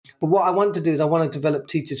But what I want to do is I want to develop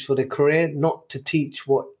teachers for their career, not to teach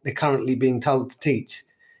what they're currently being told to teach,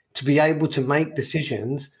 to be able to make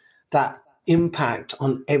decisions that impact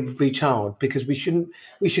on every child, because we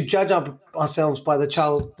should judge ourselves by the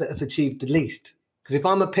child that has achieved the least. Because if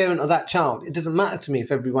I'm a parent of that child, it doesn't matter to me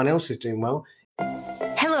if everyone else is doing well.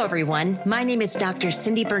 Hello, everyone. My name is Dr.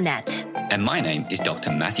 Cindy Burnett. And my name is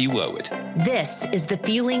Dr. Matthew Wowood. This is the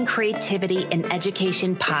Fueling Creativity in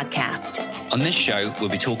Education podcast. On this show, we'll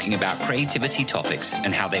be talking about creativity topics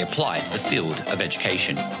and how they apply to the field of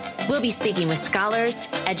education. We'll be speaking with scholars,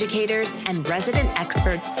 educators, and resident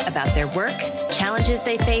experts about their work, challenges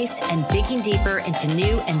they face, and digging deeper into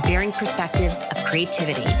new and varying perspectives of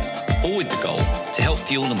creativity. All with the goal to help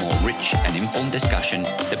fuel a more rich and informed discussion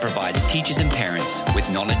that provides teachers and parents with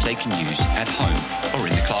knowledge they can use at home or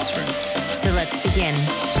in the classroom. So let's begin.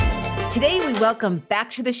 Today, we welcome back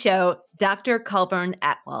to the show Dr. Kulvarn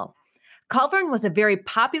Atwal. Kulvarn was a very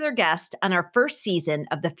popular guest on our first season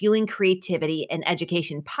of the Fueling Creativity in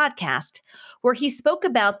Education podcast, where he spoke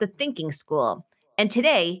about the thinking school. And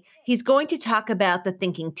today, he's going to talk about the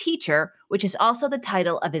thinking teacher, which is also the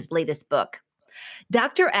title of his latest book.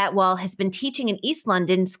 Dr. Atwal has been teaching in East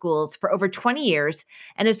London schools for over 20 years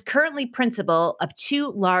and is currently principal of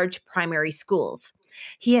 2 large primary schools.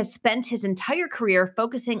 He has spent his entire career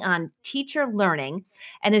focusing on teacher learning,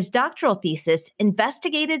 and his doctoral thesis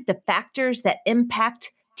investigated the factors that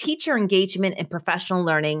impact teacher engagement and professional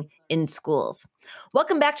learning in schools.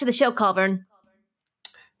 Welcome back to the show, Kulvarn.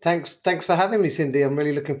 Thanks for having me, Cindy. I'm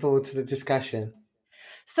really looking forward to the discussion.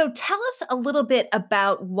 So tell us a little bit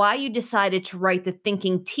about why you decided to write The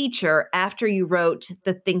Thinking Teacher after you wrote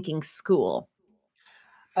The Thinking School.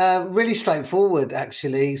 Really straightforward,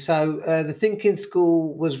 actually. So The Thinking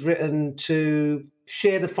School was written to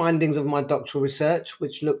share the findings of my doctoral research,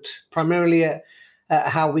 which looked primarily at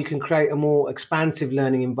how we can create a more expansive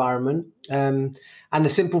learning environment. And the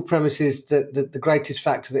simple premise is that the greatest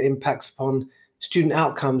factor that impacts upon student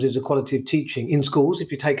outcomes is the quality of teaching in schools,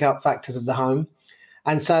 if you take out factors of the home.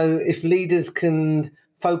 And so if leaders can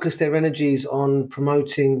focus their energies on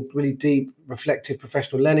promoting really deep, reflective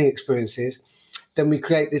professional learning experiences, then we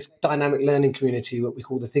create this dynamic learning community, what we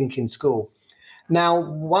call the Thinking School. Now,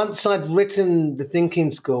 once I'd written the Thinking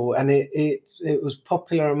School and it was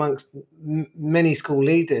popular amongst many school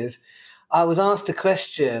leaders, I was asked a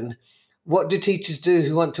question: what do teachers do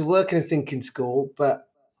who want to work in a thinking school but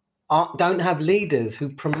don't have leaders who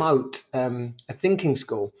promote a thinking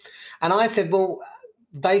school? And I said, well,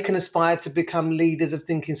 they can aspire to become leaders of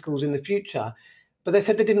thinking schools in the future. But they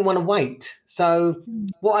said they didn't want to wait. So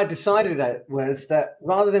what I decided was that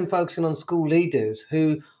rather than focusing on school leaders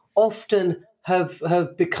who often have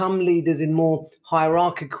become leaders in more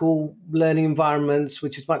hierarchical learning environments,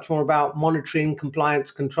 which is much more about monitoring,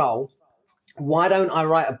 compliance, control, why don't I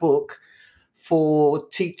write a book for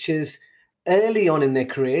teachers early on in their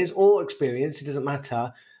careers or experience, it doesn't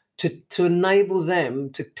matter, to enable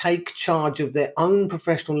them to take charge of their own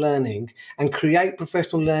professional learning and create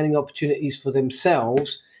professional learning opportunities for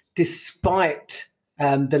themselves despite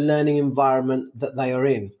the learning environment that they are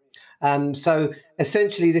in. So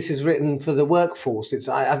essentially, this is written for the workforce.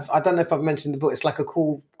 I don't know if I've mentioned the book. It's like a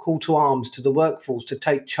call to arms to the workforce to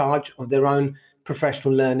take charge of their own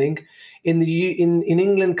professional learning. In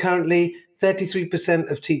England currently,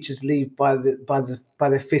 33% of teachers leave by their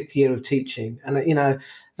 5th year of teaching, and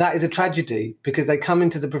that is a tragedy because they come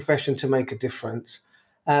into the profession to make a difference.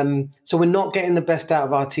 So we're not getting the best out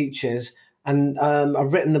of our teachers, and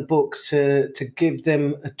I've written the book to give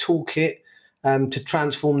them a toolkit to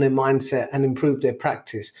transform their mindset and improve their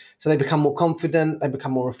practice, so they become more confident, they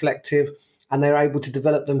become more reflective, and they're able to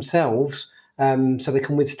develop themselves so they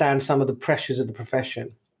can withstand some of the pressures of the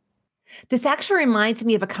profession. This actually reminds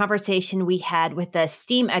me of a conversation we had with a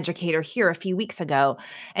STEAM educator here a few weeks ago.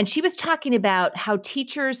 And she was talking about how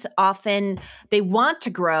teachers often, they want to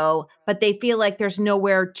grow, but they feel like there's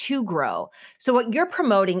nowhere to grow. So what you're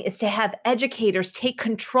promoting is to have educators take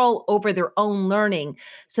control over their own learning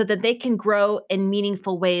so that they can grow in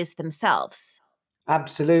meaningful ways themselves.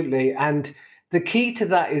 Absolutely. And the key to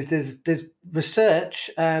that is there's research,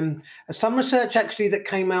 some research actually that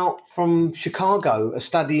came out from Chicago, a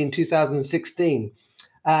study in 2016,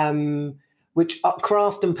 which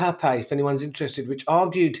Kraft and Pape, if anyone's interested, which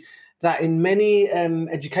argued that in many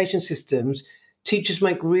education systems, teachers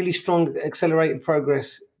make really strong accelerated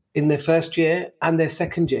progress in their first year and their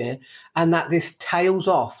second year, and that this tails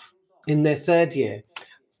off in their third year.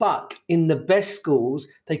 But in the best schools,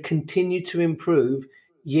 they continue to improve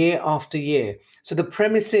year after year. So the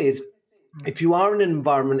premise is, if you are in an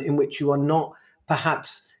environment in which you are not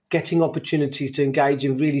perhaps getting opportunities to engage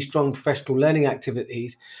in really strong professional learning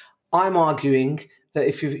activities, I'm arguing that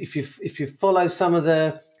if you follow some of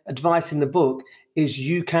the advice in the book, is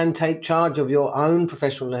you can take charge of your own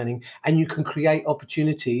professional learning and you can create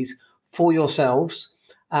opportunities for yourselves.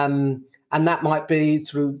 And that might be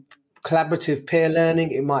through collaborative peer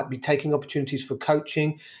learning. It might be taking opportunities for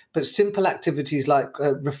coaching, but simple activities like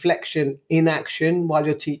reflection in action while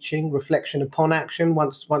you're teaching, reflection upon action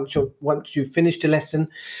once you've finished a lesson.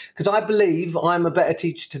 Because I believe I'm a better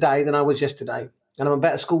teacher today than I was yesterday, and I'm a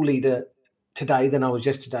better school leader today than I was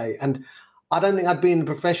yesterday. And I don't think I'd be in the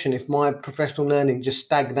profession if my professional learning just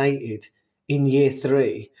stagnated in year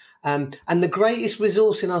three. And the greatest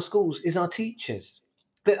resource in our schools is our teachers.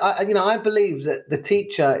 I believe that the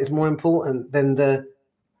teacher is more important than the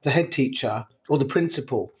head teacher or the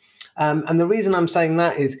principal. And the reason I'm saying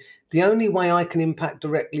that is the only way I can impact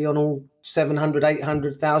directly on all 700,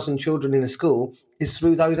 800,000 children in a school is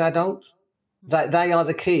through those adults. That they are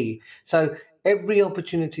the key. So every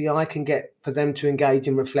opportunity I can get for them to engage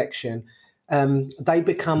in reflection, they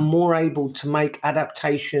become more able to make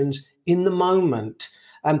adaptations in the moment.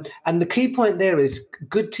 And the key point there is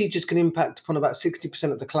good teachers can impact upon about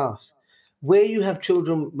 60% of the class. Where you have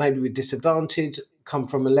children maybe with disadvantage, come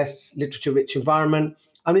from a less literature-rich environment,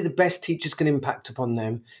 only the best teachers can impact upon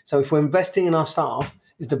them. So if we're investing in our staff,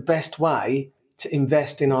 is the best way to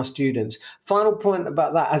invest in our students. Final point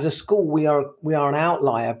about that: as a school, we are an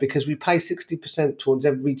outlier because we pay 60% towards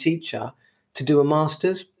every teacher to do a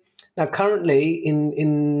master's. Now, currently in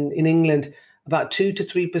England, about 2 to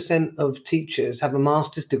 3% of teachers have a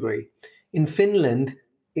master's degree. In Finland,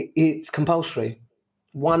 it's compulsory.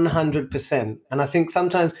 100%. And I think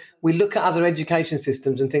sometimes we look at other education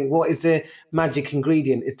systems and think, what is the magic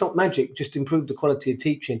ingredient? It's not magic, just improve the quality of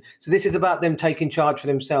teaching. So this is about them taking charge for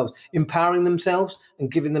themselves, empowering themselves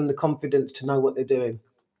and giving them the confidence to know what they're doing.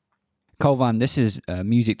 Kulvarn, this is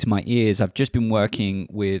music to my ears. I've just been working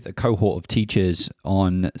with a cohort of teachers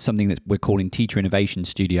on something that we're calling Teacher Innovation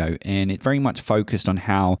Studio, and it's very much focused on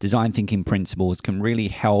how design thinking principles can really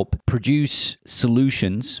help produce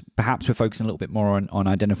solutions. Perhaps we're focusing a little bit more on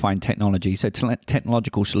identifying technology, so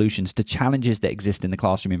technological solutions to challenges that exist in the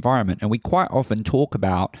classroom environment. And we quite often talk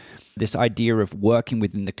about this idea of working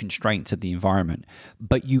within the constraints of the environment,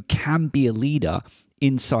 but you can be a leader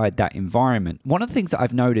inside that environment. One of the things that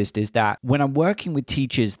I've noticed is that when I'm working with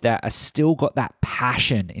teachers that are still got that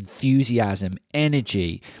passion, enthusiasm,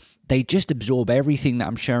 energy, they just absorb everything that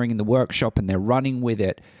I'm sharing in the workshop and they're running with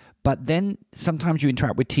it. But then sometimes you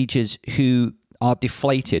interact with teachers who are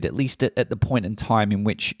deflated, at least at the point in time in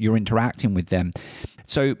which you're interacting with them.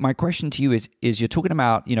 So my question to you is you're talking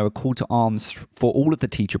about, a call to arms for all of the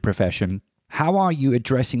teacher profession. How are you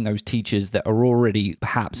addressing those teachers that are already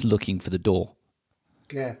perhaps looking for the door?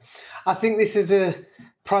 Yeah, I think this is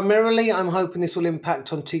primarily, I'm hoping this will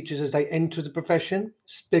impact on teachers as they enter the profession,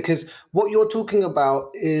 because what you're talking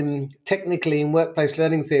about technically in workplace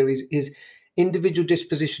learning theories is individual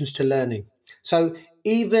dispositions to learning. So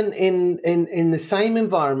even in the same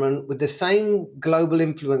environment, with the same global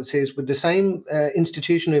influences, with the same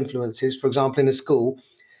institutional influences, for example, in a school,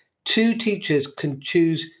 two teachers can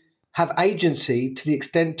have agency to the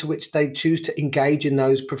extent to which they choose to engage in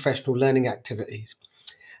those professional learning activities.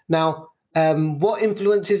 Now, what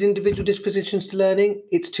influences individual dispositions to learning?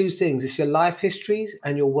 It's two things. It's your life histories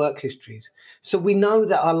and your work histories. So we know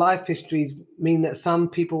that our life histories mean that some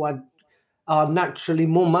people are naturally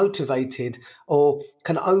more motivated or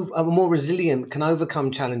are more resilient, can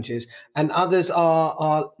overcome challenges, and others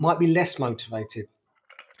might be less motivated.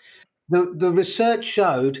 The research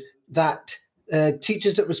showed that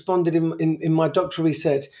teachers that responded in my doctoral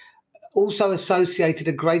research also associated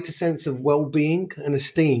a greater sense of well-being and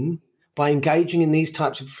esteem by engaging in these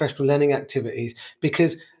types of professional learning activities,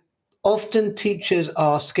 because often teachers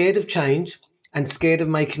are scared of change and scared of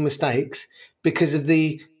making mistakes because of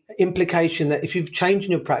the implication that if you've changed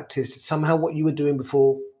in your practice, somehow what you were doing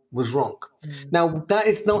before was wrong. Now, that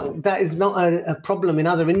is not a problem in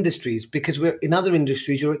other industries, because in other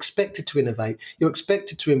industries you're expected to innovate, you're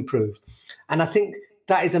expected to improve. And I think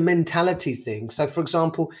that is a mentality thing. So, for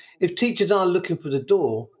example, if teachers are looking for the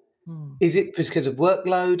door, is it because of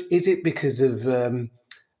workload? Is it because of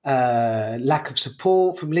lack of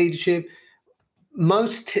support from leadership?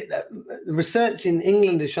 Research in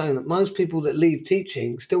England has shown that most people that leave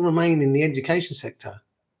teaching still remain in the education sector.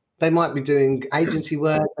 They might be doing agency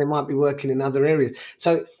work, they might be working in other areas.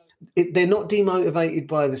 So they're not demotivated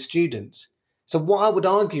by the students. So what I would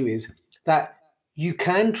argue is that you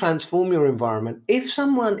can transform your environment. If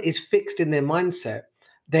someone is fixed in their mindset,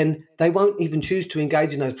 then they won't even choose to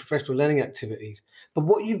engage in those professional learning activities. But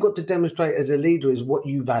what you've got to demonstrate as a leader is what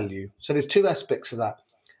you value. So there's two aspects of that.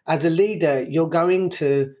 As a leader, you're going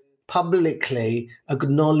to publicly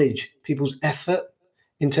acknowledge people's effort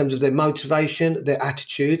in terms of their motivation, their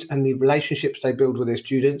attitudes, and the relationships they build with their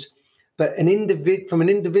students. But from an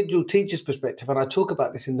individual teacher's perspective, and I talk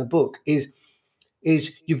about this in the book, is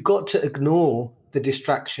you've got to ignore the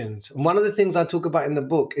distractions. And one of the things I talk about in the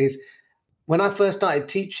book is when I first started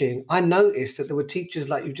teaching, I noticed that there were teachers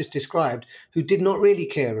like you just described who did not really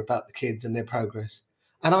care about the kids and their progress.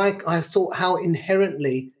 And I thought how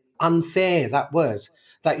inherently unfair that was,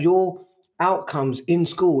 that your outcomes in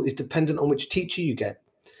school is dependent on which teacher you get.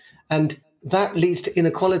 And that leads to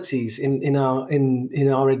inequalities in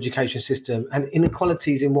our education system and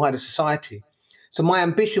inequalities in wider society. So my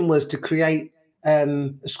ambition was to create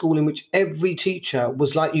a school in which every teacher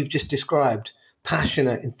was like you've just described,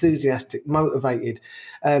 passionate, enthusiastic, motivated,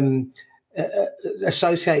 um, uh, uh,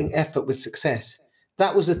 associating effort with success.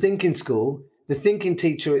 That was the thinking school. The thinking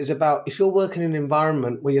teacher is about if you're working in an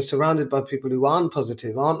environment where you're surrounded by people who aren't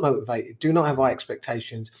positive, aren't motivated, do not have high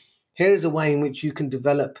expectations, here is a way in which you can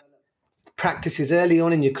develop practices early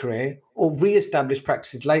on in your career or re-establish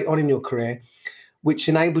practices late on in your career, which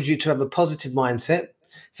enables you to have a positive mindset.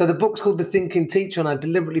 So the book's called The Thinking Teacher, and I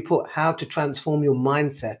deliberately put how to transform your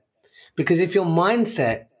mindset. Because if your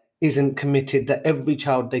mindset isn't committed that every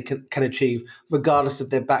child they can achieve, regardless of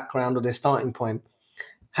their background or their starting point,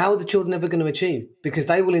 how are the children ever going to achieve? Because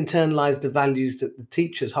they will internalize the values that the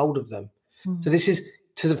teachers hold of them. So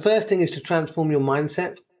the first thing is to transform your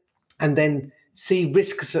mindset and then see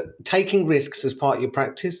risks, taking risks as part of your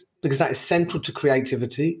practice, because that is central to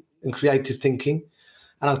creativity and creative thinking.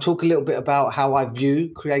 And I'll talk a little bit about how I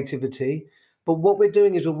view creativity. But what we're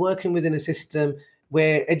doing is we're working within a system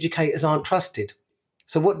where educators aren't trusted.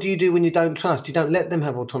 So what do you do when you don't trust? You don't let them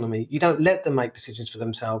have autonomy. You don't let them make decisions for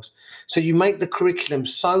themselves. So you make the curriculum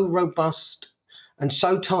so robust and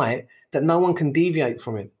so tight that no one can deviate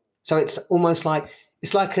from it. So it's almost like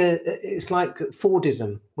it's like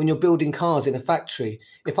Fordism when you're building cars in a factory.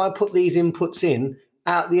 If I put these inputs in,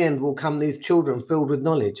 out the end will come these children filled with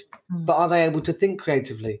knowledge. But are they able to think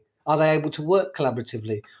creatively? Are they able to work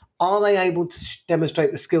collaboratively? Are they able to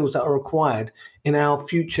demonstrate the skills that are required in our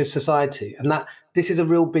future society? And that this is a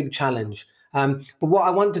real big challenge. But what I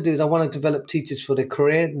want to do is I want to develop teachers for their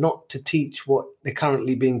career, not to teach what they're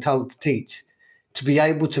currently being told to teach, to be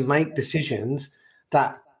able to make decisions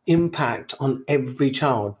that impact on every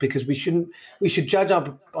child, because we should judge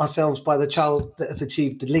ourselves by the child that has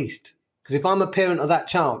achieved the least. Because if I'm a parent of that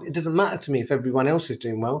child, it doesn't matter to me if everyone else is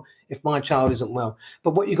doing well, if my child isn't well.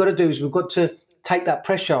 But what you've got to do is we've got to take that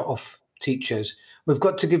pressure off teachers. We've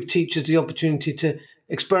got to give teachers the opportunity to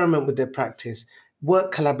experiment with their practice,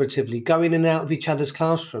 work collaboratively, go in and out of each other's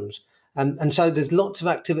classrooms. And so there's lots of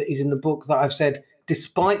activities in the book that I've said,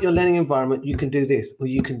 despite your learning environment, you can do this or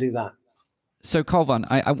you can do that. So, Kulvarn,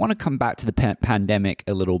 I want to come back to the pandemic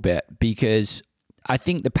a little bit, because I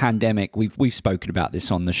think the pandemic, we've spoken about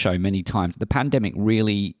this on the show many times. The pandemic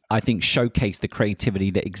really, I think, showcased the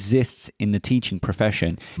creativity that exists in the teaching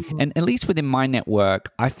profession. And at least within my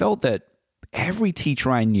network, I felt that every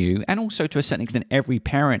teacher I knew, and also to a certain extent every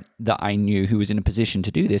parent that I knew who was in a position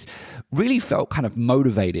to do this, really felt kind of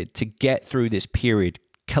motivated to get through this period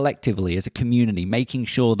collectively as a community, making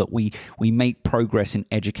sure that we make progress in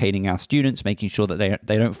educating our students, making sure that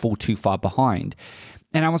they don't fall too far behind.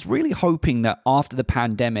 And I was really hoping that after the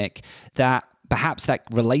pandemic, that perhaps that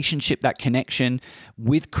relationship, that connection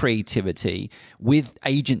with creativity, with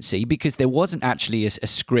agency, because there wasn't actually a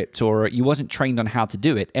script, or you wasn't trained on how to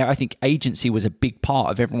do it. I think agency was a big part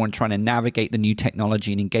of everyone trying to navigate the new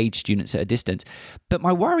technology and engage students at a distance. But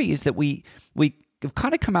my worry is that we've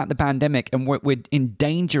kind of come out of the pandemic and we're in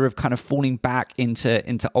danger of kind of falling back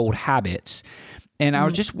into old habits. And I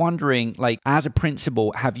was just wondering, like, as a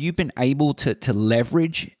principal, have you been able to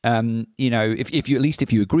leverage,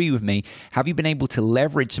 if you agree with me, have you been able to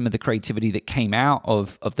leverage some of the creativity that came out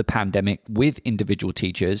of the pandemic with individual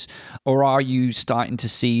teachers? Or are you starting to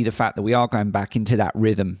see the fact that we are going back into that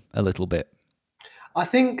rhythm a little bit? I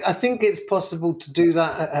think it's possible to do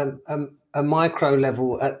that at a micro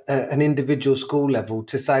level, at an individual school level,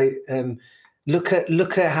 to say, look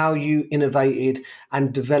at how you innovated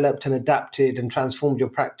and developed and adapted and transformed your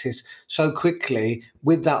practice so quickly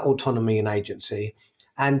with that autonomy and agency.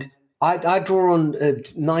 And I draw on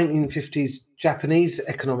 1950s Japanese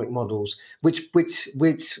economic models, which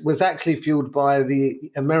was actually fueled by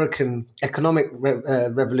the American economic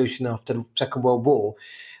revolution after the Second World War,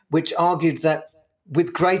 which argued that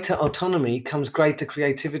with greater autonomy comes greater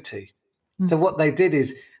creativity. So what they did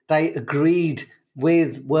is they agreed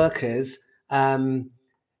with workers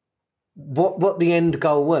what the end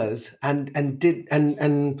goal was, and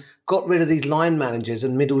got rid of these line managers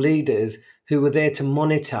and middle leaders who are there to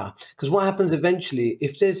monitor. Because what happens eventually,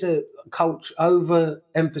 if there's a over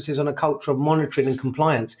emphasis on a culture of monitoring and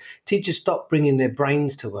compliance, teachers stop bringing their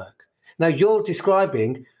brains to work. Now, you're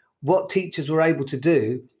describing what teachers were able to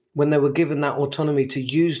do when they were given that autonomy to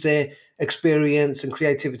use their experience and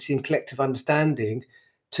creativity and collective understanding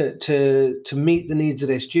to meet the needs of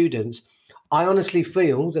their students. I honestly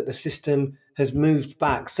feel that the system has moved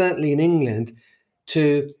back, certainly in England,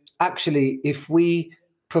 to actually, if we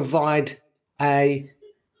provide a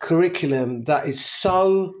curriculum that is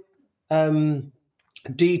so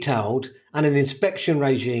detailed and an inspection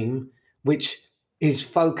regime which is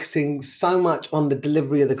focusing so much on the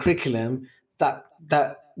delivery of the curriculum that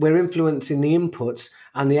we're influencing the inputs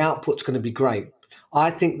and the output's going to be great.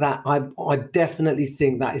 I think that I definitely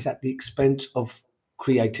think that is at the expense of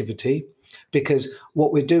creativity, because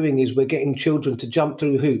what we're doing is we're getting children to jump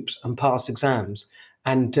through hoops and pass exams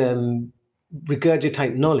and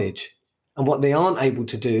regurgitate knowledge. And what they aren't able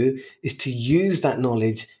to do is to use that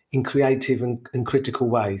knowledge in creative and critical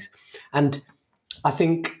ways. And I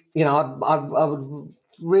think, I would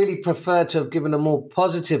really prefer to have given a more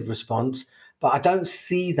positive response, but I don't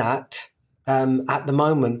see that at the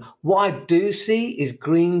moment. What I do see is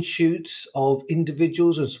green shoots of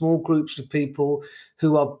individuals and small groups of people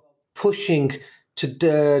who are pushing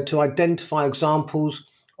to identify examples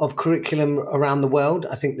of curriculum around the world.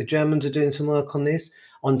 I think the Germans are doing some work on this.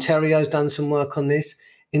 Ontario's done some work on this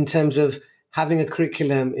in terms of having a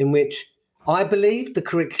curriculum in which I believe the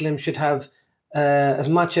curriculum should have as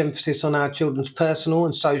much emphasis on our children's personal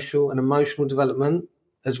and social and emotional development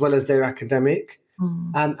as well as their academic.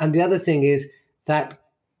 And the other thing is that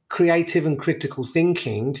creative and critical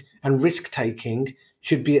thinking and risk-taking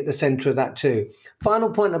should be at the center of that too.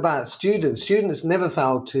 Final point about students. Students never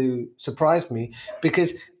fail to surprise me,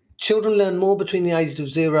 because children learn more between the ages of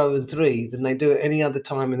 0 and 3 than they do at any other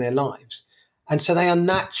time in their lives. And so they are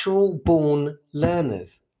natural born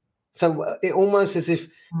learners. So it almost as if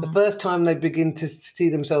the first time they begin to see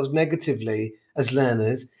themselves negatively as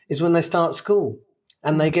learners is when they start school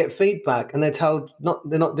and they get feedback and they're told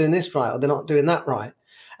they're not doing this right or they're not doing that right.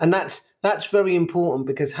 And that's very important,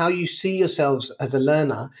 because how you see yourselves as a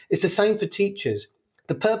learner is the same for teachers.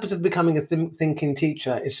 The purpose of becoming a thinking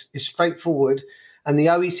teacher is straightforward. And the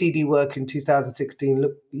OECD work in 2016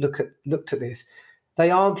 looked at this.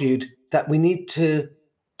 They argued that we need to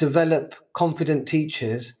develop confident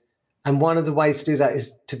teachers, and one of the ways to do that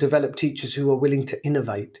is to develop teachers who are willing to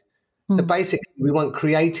innovate. So basically, we want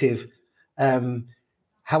creative,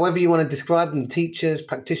 however you want to describe them, teachers,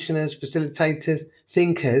 practitioners, facilitators,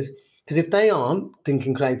 thinkers. Because if they aren't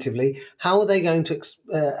thinking creatively, how are they going to?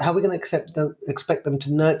 How are we going to expect them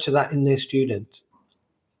to nurture that in their students?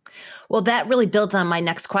 Well, that really builds on my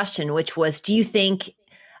next question, which was, do you think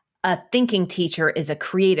a thinking teacher is a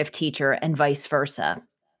creative teacher and vice versa?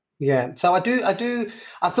 Yeah, so I do.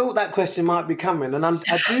 I thought that question might be coming, and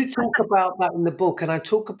I do talk about that in the book, and I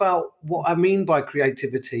talk about what I mean by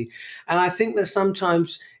creativity. And I think that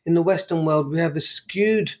sometimes in the Western world we have a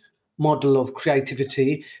skewed model of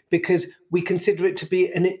creativity because we consider it to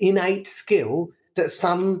be an innate skill that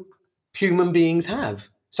some human beings have.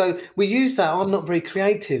 So we use that. I'm not very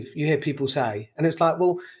creative, you hear people say, and it's like,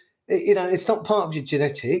 well, it's not part of your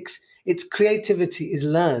genetics. It's creativity is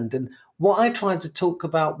learned. And what I try to talk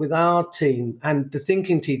about with our team and the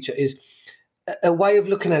thinking teacher is a way of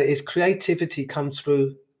looking at it is creativity comes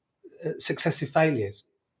through successive failures.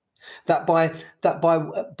 That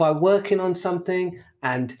by working on something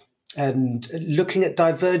and looking at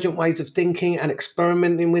divergent ways of thinking and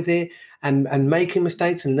experimenting with it and making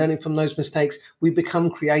mistakes and learning from those mistakes, we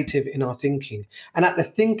become creative in our thinking. And at the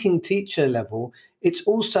thinking teacher level, it's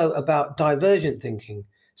also about divergent thinking.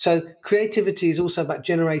 So creativity is also about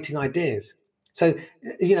generating ideas. So,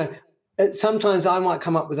 sometimes I might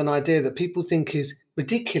come up with an idea that people think is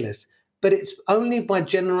ridiculous, but it's only by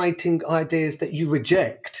generating ideas that you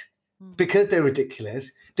reject because they're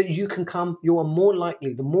ridiculous that you are more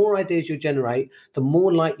likely, the more ideas you generate, the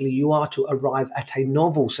more likely you are to arrive at a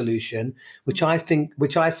novel solution, which I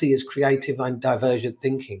see as creative and divergent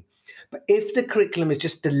thinking. But if the curriculum is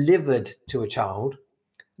just delivered to a child,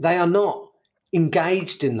 they are not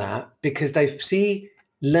engaged in that because they see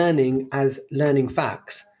learning as learning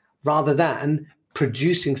facts rather than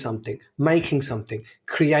producing something, making something,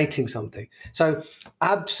 creating something. So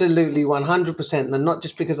absolutely 100%. And not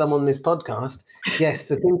just because I'm on this podcast. Yes,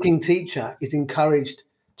 the thinking teacher is encouraged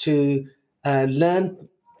to learn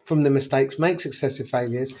from the mistakes, make successive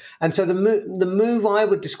failures. And so the move I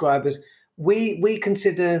would describe as we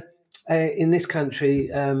consider in this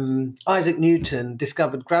country, Isaac Newton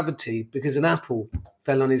discovered gravity because an apple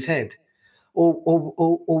fell on his head.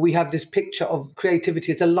 or we have this picture of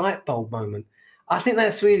creativity as a light bulb moment. I think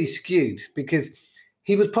that's really skewed because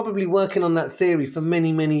he was probably working on that theory for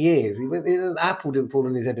many, many years. Apple didn't fall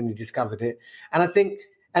on his head and he discovered it. And I think,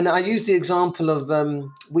 and I use the example of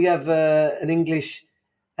we have an English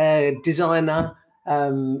designer,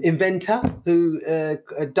 inventor who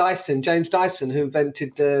James Dyson, who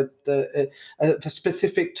invented a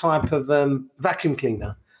specific type of vacuum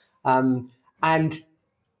cleaner, and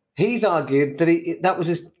he's argued that that was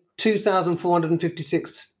his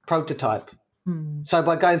 2,456 prototype. So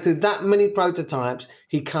by going through that many prototypes,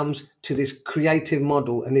 he comes to this creative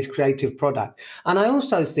model and this creative product. And I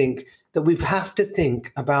also think that we have to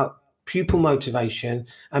think about pupil motivation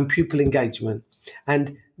and pupil engagement.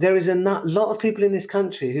 And there is a lot of people in this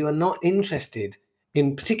country who are not interested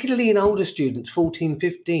in, particularly in older students, 14,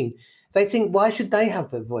 15. They think, why should they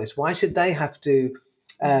have a voice? Why should they have to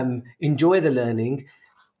enjoy the learning?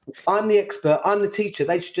 I'm the expert, I'm the teacher.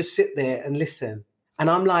 They should just sit there and listen. And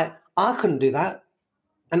I'm like, I couldn't do that.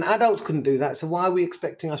 And adults couldn't do that. So why are we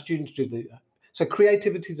expecting our students to do that? So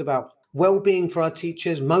creativity is about well-being for our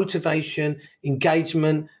teachers, motivation,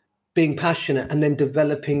 engagement, being passionate, and then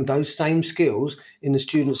developing those same skills in the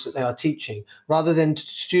students that they are teaching, rather than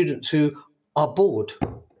students who are bored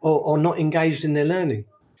or not engaged in their learning.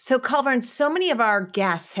 So, Kulvarn, so many of our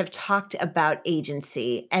guests have talked about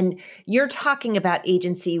agency, and you're talking about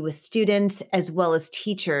agency with students as well as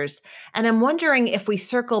teachers. And I'm wondering if we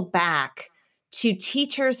circle back to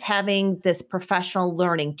teachers having this professional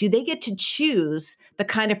learning, do they get to choose the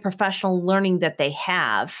kind of professional learning that they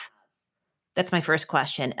have? That's my first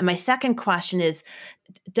question. And my second question is,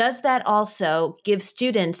 does that also give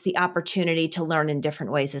students the opportunity to learn in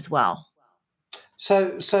different ways as well?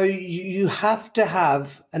 So you have to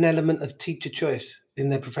have an element of teacher choice in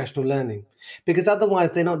their professional learning, because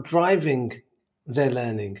otherwise they're not driving their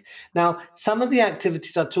learning. Now, some of the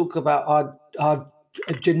activities I talk about are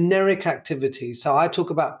generic activities. So I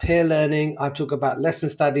talk about peer learning, I talk about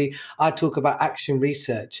lesson study, I talk about action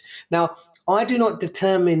research. Now, I do not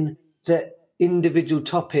determine the individual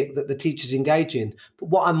topic that the teachers engage in, but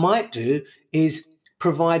what I might do is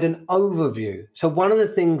provide an overview. So one of the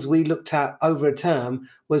things we looked at over a term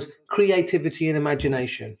was creativity and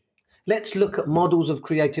imagination. Let's look at models of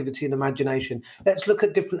creativity and imagination. Let's look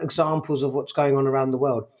at different examples of what's going on around the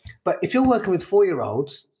world. But if you're working with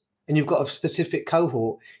 4-year-olds and you've got a specific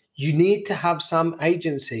cohort, you need to have some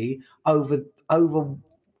agency over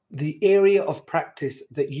the area of practice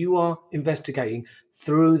that you are investigating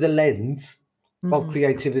through the lens of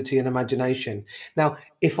creativity and imagination. Now,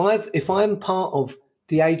 if I'm part of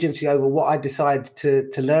the agency over what I decide to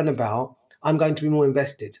learn about, I'm going to be more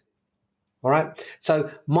invested. All right. So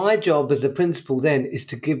my job as a principal then is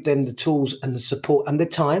to give them the tools and the support and the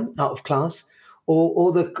time out of class,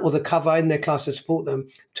 or the cover in their class to support them,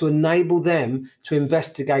 to enable them to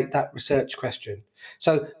investigate that research question.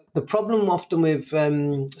 So the problem often with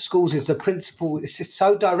schools is the principal is just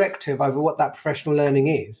so directive over what that professional learning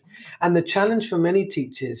is, and the challenge for many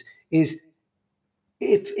teachers is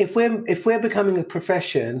if we're becoming a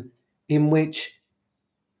profession in which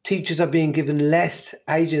teachers are being given less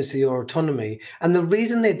agency or autonomy, and the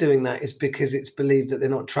reason they're doing that is because it's believed that they're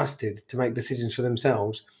not trusted to make decisions for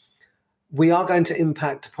themselves, we are going to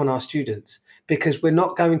impact upon our students, because we're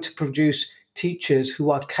not going to produce teachers who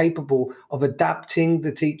are capable of adapting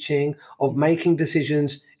the teaching, of making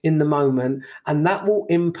decisions in the moment, and that will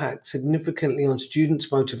impact significantly on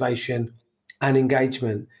students' motivation and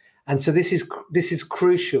engagement. And so this is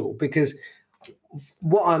crucial, because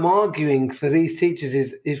what I'm arguing for these teachers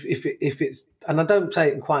is if it's, and I don't say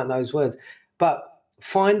it in quite those words, but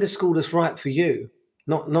find the school that's right for you.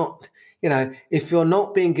 Not if you're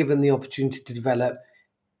not being given the opportunity to develop,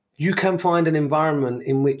 you can find an environment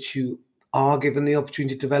in which you are given the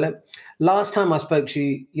opportunity to develop. Last time I spoke to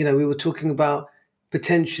you, we were talking about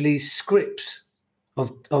potentially scripts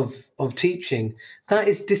of teaching. That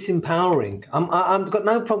is disempowering. I've got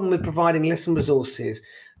no problem with providing lesson resources,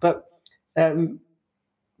 but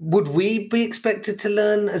would we be expected to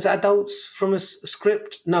learn as adults from a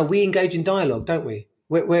script? No, we engage in dialogue, don't we?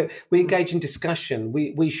 We engage in discussion.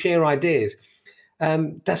 We share ideas.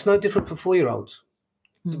 That's no different for 4-year-olds.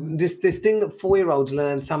 This thing that 4-year-olds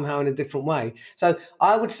learn somehow in a different way. So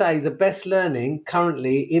I would say the best learning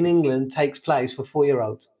currently in England takes place for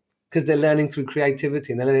 4-year-olds, because they're learning through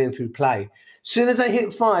creativity and they're learning through play. As soon as they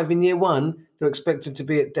hit 5 in year 1, they're expected to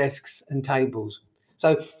be at desks and tables.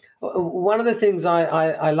 So one of the things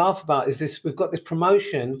I laugh about is this: we've got this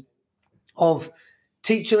promotion of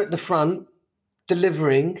teacher at the front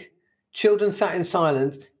delivering, children sat in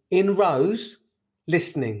silence in rows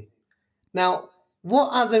listening. Now, What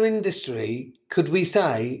other industry could we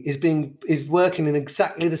say is working in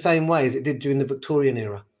exactly the same way as it did during the Victorian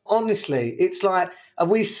era? Honestly, it's like, are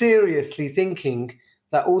we seriously thinking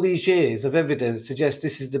that all these years of evidence suggest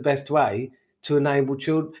this is the best way to enable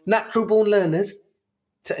children, natural born learners,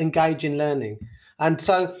 to engage in learning? And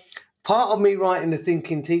so part of me writing the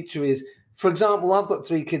thinking teacher is, for example, I've got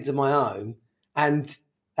 3 kids of my own, and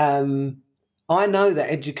um, I know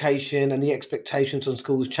that education and the expectations on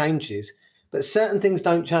schools changes, but certain things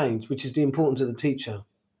don't change, which is the importance of the teacher.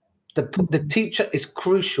 The teacher is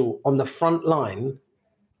crucial on the front line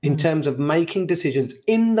in terms of making decisions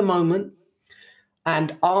in the moment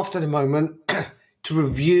and after the moment to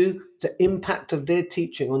review the impact of their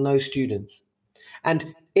teaching on those students.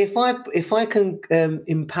 And if I can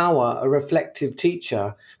empower a reflective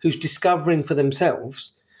teacher who's discovering for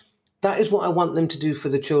themselves, that is what I want them to do for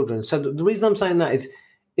the children. So the reason I'm saying that is,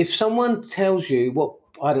 if someone tells you what,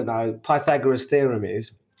 I don't know, Pythagoras' theorem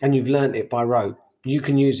is, and you've learnt it by rote, you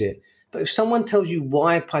can use it. But if someone tells you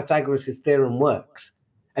why Pythagoras' theorem works,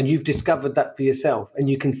 and you've discovered that for yourself, and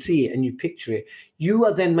you can see it and you picture it, you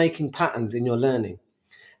are then making patterns in your learning.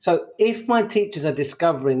 So if my teachers are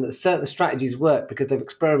discovering that certain strategies work because they've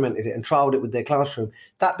experimented it and trialed it with their classroom,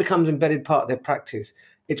 that becomes embedded part of their practice.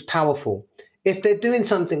 It's powerful. If they're doing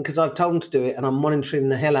something because I've told them to do it and I'm monitoring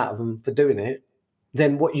the hell out of them for doing it,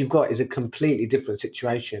 then what you've got is a completely different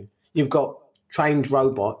situation. You've got trained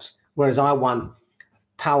robots, whereas I want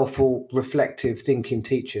powerful, reflective, thinking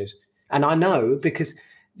teachers. And I know because,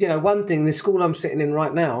 one thing, the school I'm sitting in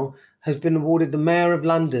right now has been awarded the Mayor of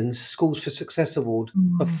London's Schools for Success Award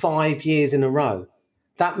for 5 years in a row.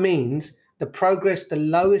 That means the progress the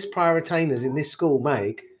lowest prior attainers in this school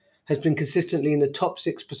make has been consistently in the top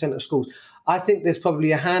 6% of schools. I think there's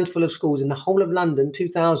probably a handful of schools in the whole of London,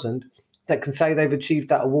 2,000, that can say they've achieved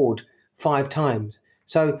that award 5 times.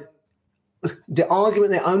 So the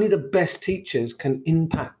argument that only the best teachers can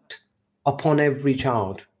impact upon every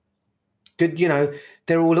child. Good,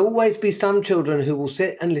 there will always be some children who will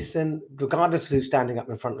sit and listen, regardless of who's standing up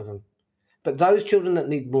in front of them. But those children that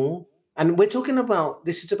need more, and we're talking about,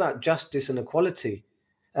 this is about justice and equality.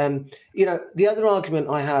 The other argument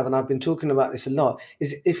I have, and I've been talking about this a lot,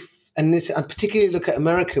 is I particularly look at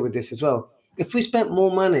America with this as well. If we spent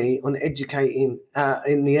more money on educating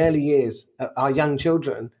in the early years our young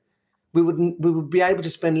children, we would be able to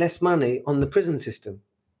spend less money on the prison system,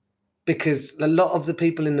 because a lot of the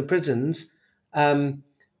people in the prisons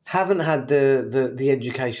haven't had the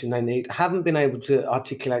education they need, haven't been able to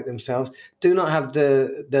articulate themselves, do not have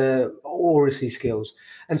the oracy skills.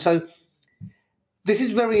 And so this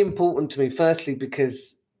is very important to me, firstly,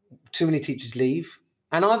 because too many teachers leave.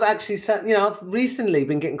 And I've actually said, I've recently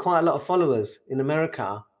been getting quite a lot of followers in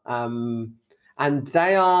America. And maybe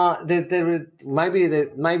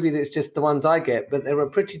it's just the ones I get, but they're a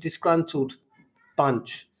pretty disgruntled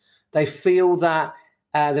bunch. They feel that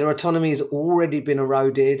their autonomy has already been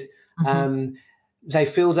eroded. They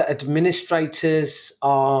feel that administrators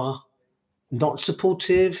are not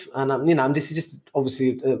supportive, and this is just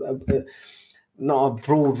obviously not a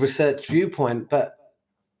broad research viewpoint, but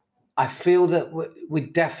I feel that we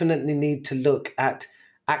definitely need to look at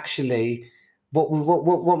actually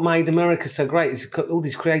what made America so great is all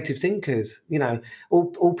these creative thinkers,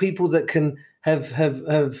 all people that can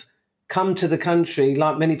have come to the country,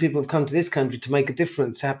 like many people have come to this country, to make a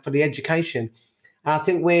difference for the education. And I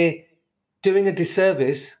think we're doing a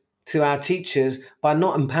disservice to our teachers by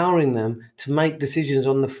not empowering them to make decisions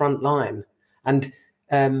on the front line. And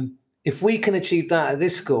if we can achieve that at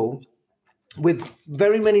this school, with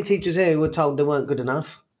very many teachers here who were told they weren't good enough.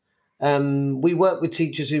 We work with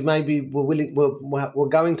teachers who maybe were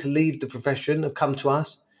going to leave the profession, have come to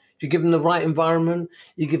us. If you give them the right environment,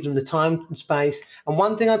 you give them the time and space. And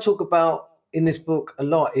one thing I talk about in this book a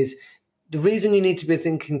lot is the reason you need to be a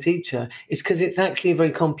thinking teacher is because it's actually a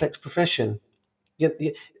very complex profession.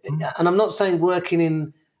 And I'm not saying working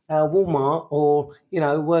in Walmart or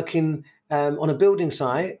working on a building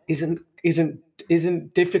site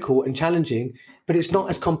isn't difficult and challenging, but it's not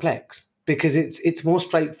as complex because it's more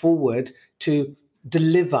straightforward to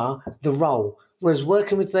deliver the role. Whereas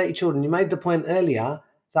working with 30 children, you made the point earlier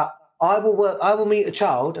that I will meet a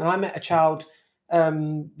child, and I met a child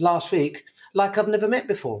last week like I've never met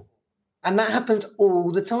before, and that happens all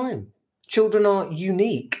the time. Children are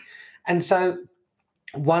unique, and so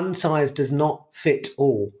one size does not fit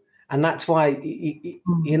all, and that's why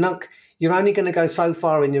you're only going to go so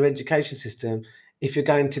far in your education system if you're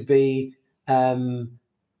going to be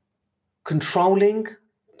controlling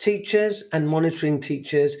teachers and monitoring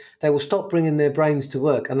teachers. They will stop bringing their brains to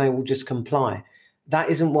work and they will just comply. That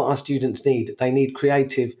isn't what our students need. They need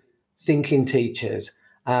creative thinking teachers,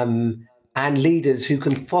 and leaders who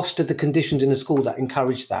can foster the conditions in a school that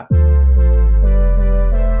encourage that.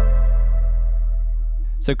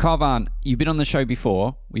 So, Kulvarn, you've been on the show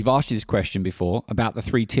before. We've asked you this question before about the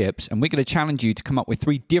 3 tips, and we're going to challenge you to come up with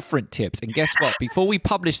 3 different tips. And guess what? Before we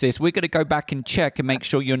publish this, we're going to go back and check and make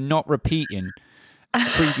sure you're not repeating a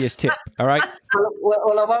previous tip. All right?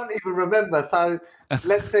 Well, I won't even remember. So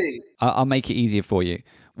let's see. I'll make it easier for you.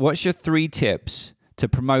 What's your 3 tips to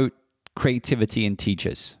promote creativity in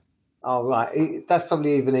teachers? Oh, right. That's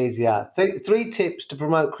probably even easier. 3 tips to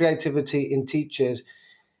promote creativity in teachers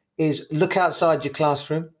is look outside your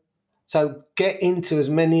classroom. So get into as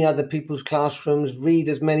many other people's classrooms, read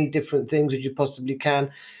as many different things as you possibly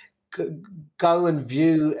can. Go and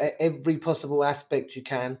view every possible aspect you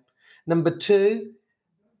can. Number 2,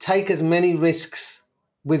 take as many risks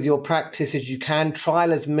with your practice as you can.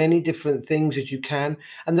 Trial as many different things as you can.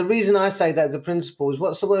 And the reason I say that as a principal is,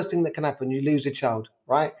 what's the worst thing that can happen? You lose a child,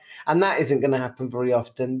 right? And that isn't going to happen very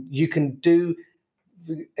often. You can do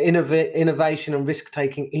innovation and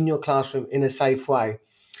risk-taking in your classroom in a safe way.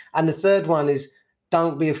 And the third one is,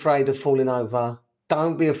 don't be afraid of falling over.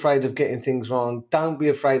 Don't be afraid of getting things wrong. Don't be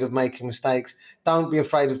afraid of making mistakes. Don't be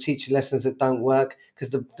afraid of teaching lessons that don't work, because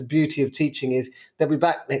the beauty of teaching is they'll be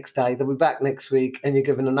back next day, they'll be back next week, and you're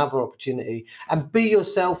given another opportunity. And be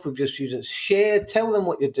yourself with your students. Tell them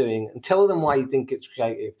what you're doing, and tell them why you think it's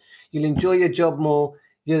creative. You'll enjoy your job more.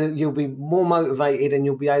 You'll be more motivated, and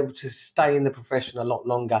you'll be able to stay in the profession a lot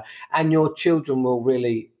longer. And your students will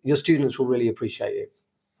really appreciate it.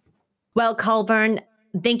 Well, Kulvarn,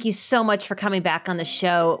 thank you so much for coming back on the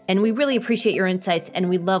show. And we really appreciate your insights, and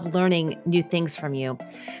we love learning new things from you.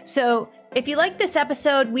 So if you like this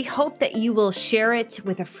episode, we hope that you will share it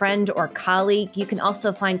with a friend or colleague. You can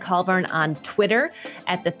also find Kulvarn on Twitter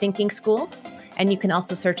at The Thinking School. And you can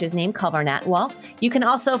also search his name, Kulvarn Atwal. You can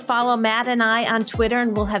also follow Matt and I on Twitter,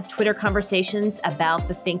 and we'll have Twitter conversations about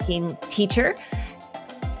the thinking teacher.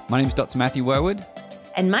 My name is Dr. Matthew Werwood.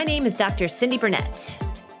 And my name is Dr. Cindy Burnett.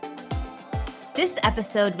 This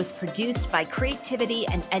episode was produced by Creativity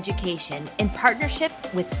and Education in partnership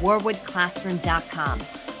with warwoodclassroom.com.